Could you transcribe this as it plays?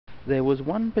There was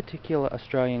one particular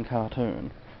Australian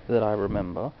cartoon that I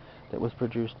remember that was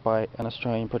produced by an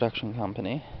Australian production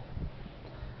company,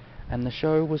 and the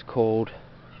show was called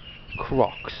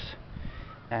Crocs,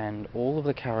 and all of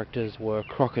the characters were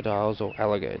crocodiles or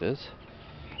alligators,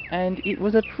 and it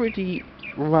was a pretty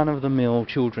run-of-the-mill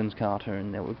children's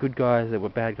cartoon. There were good guys, there were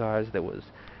bad guys, there was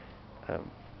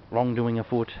wrongdoing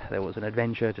afoot, there was an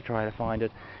adventure to try to find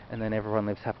it, and then everyone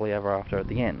lives happily ever after at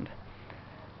the end.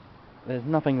 There's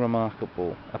nothing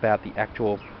remarkable about the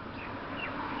actual...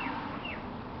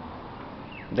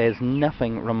 There's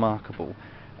nothing remarkable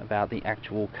about the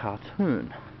actual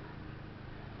cartoon.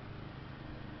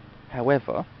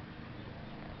 However,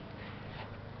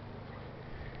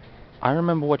 I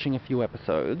remember watching a few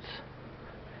episodes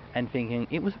and thinking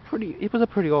it was a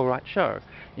pretty alright show.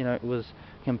 You know, it was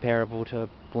comparable to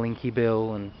Blinky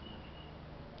Bill and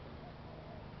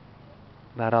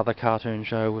that other cartoon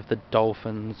show with the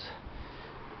dolphins.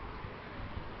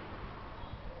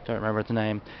 Don't remember its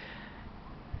name.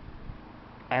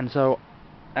 And so,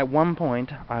 at one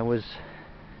point, I was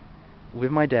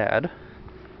with my dad,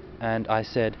 and I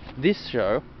said, "This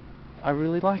show, I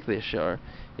really like this show.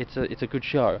 It's a good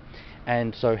show."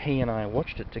 And so he and I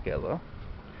watched it together,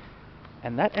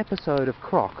 and that episode of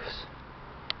Crocs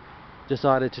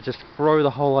decided to just throw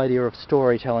the whole idea of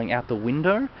storytelling out the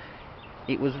window.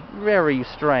 It was very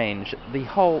strange.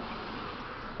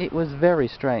 It was very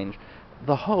strange.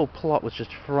 The whole plot was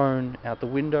just thrown out the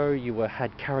window. You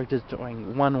had characters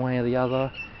doing one way or the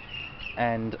other,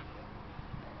 and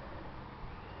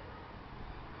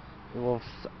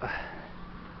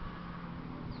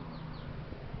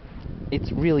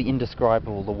it's really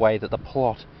indescribable the way that the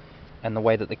plot and the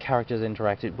way that the characters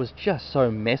interacted was just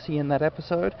so messy in that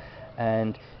episode,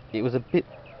 and it was a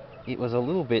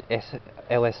little bit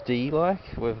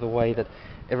LSD-like, with the way that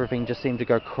everything just seemed to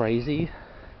go crazy.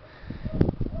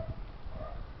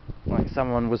 Like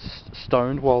someone was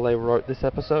stoned while they wrote this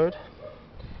episode.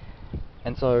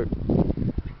 And so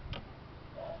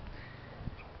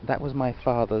that was my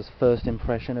father's first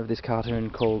impression of this cartoon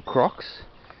called Crocs.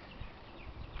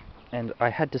 And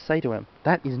I had to say to him,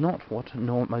 that is not what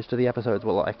most of the episodes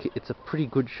were like. It's a pretty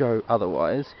good show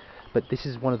otherwise, but this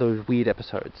is one of those weird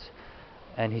episodes.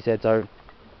 And he said, so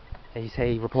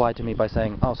he replied to me by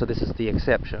saying, "Oh, so this is the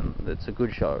exception, it's a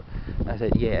good show." And I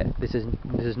said, "Yeah, this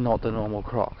is not the normal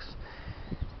Crocs."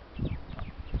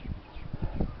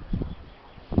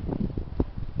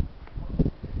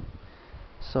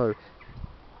 So,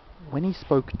 when he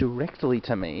spoke directly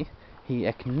to me, he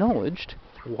acknowledged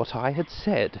what I had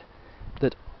said.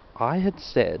 That I had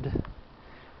said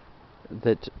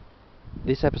that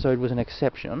this episode was an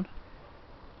exception,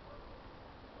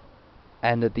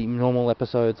 and that the normal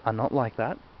episodes are not like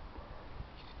that,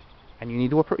 and you need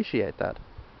to appreciate that.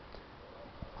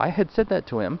 I had said that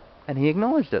to him, and he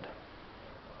acknowledged it.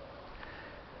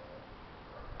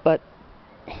 But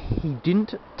he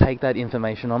didn't take that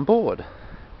information on board,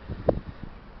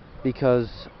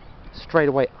 because straight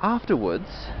away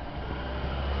afterwards,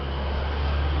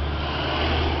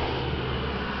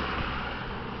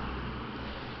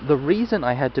 the reason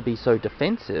I had to be so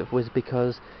defensive was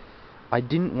because I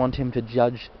didn't want him to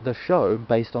judge the show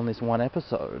based on this one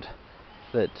episode.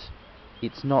 That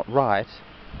it's not right.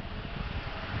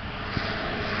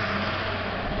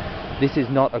 This is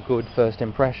not a good first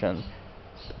impression.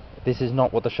 This is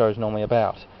not what the show's normally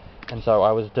about. And so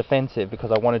I was defensive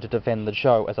because I wanted to defend the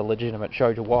show as a legitimate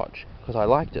show to watch, because I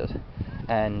liked it.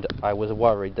 And I was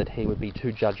worried that he would be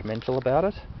too judgmental about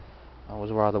it. I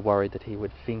was rather worried that he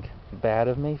would think bad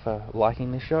of me for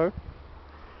liking this show.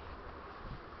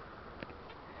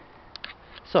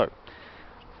 So,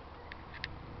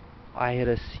 I had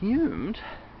assumed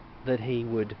that he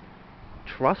would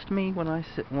trust me when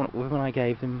I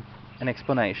gave him an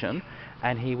explanation,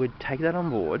 and he would take that on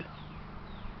board.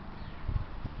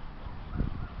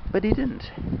 But he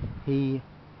didn't. He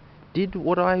did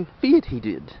what I feared he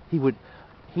did.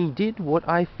 He did what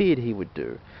I feared he would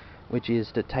do, which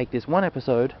is to take this one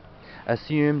episode,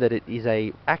 assume that it is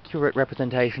a accurate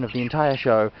representation of the entire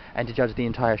show, and to judge the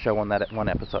entire show on that one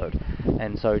episode,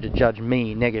 and so to judge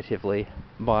me negatively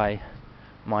by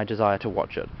my desire to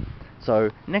watch it.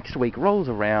 So next week rolls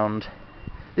around.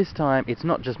 This time it's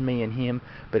not just me and him,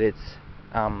 but it's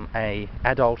a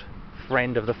adult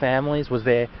friend of the family's was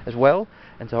there as well,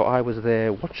 and so I was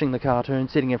there watching the cartoon,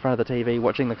 sitting in front of the TV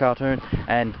watching the cartoon,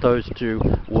 and those two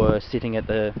were sitting at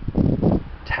the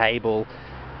table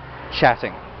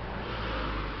chatting.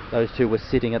 Those two were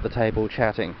sitting at the table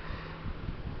chatting.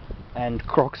 And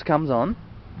Crocs comes on,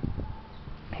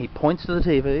 he points to the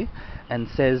TV and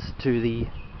says to the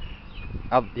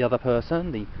other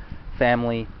person, the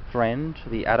family friend,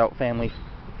 the adult family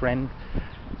friend,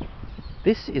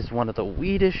 this is one of the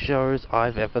weirdest shows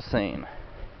I've ever seen.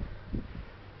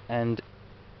 And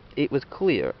it was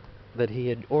clear that he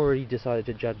had already decided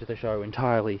to judge the show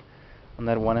entirely on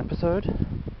that one episode,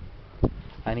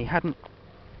 and he hadn't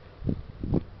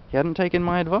taken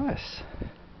my advice.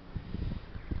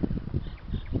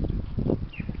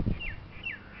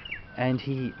 And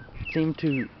he seemed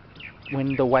to,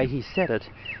 when the way he said it,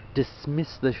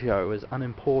 dismiss the show as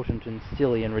unimportant and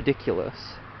silly and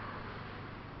ridiculous,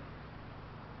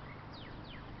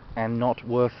 and not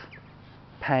worth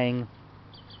paying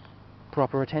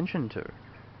proper attention to.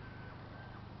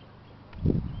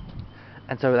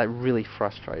 And so that really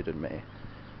frustrated me,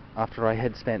 after I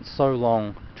had spent so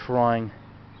long trying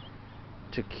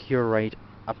to curate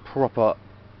a proper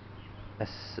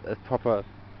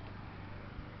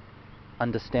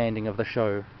understanding of the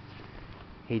show.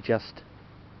 He just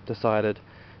decided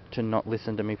to not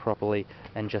listen to me properly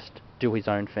and just do his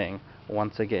own thing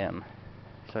once again.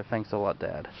 So thanks a lot,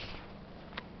 Dad.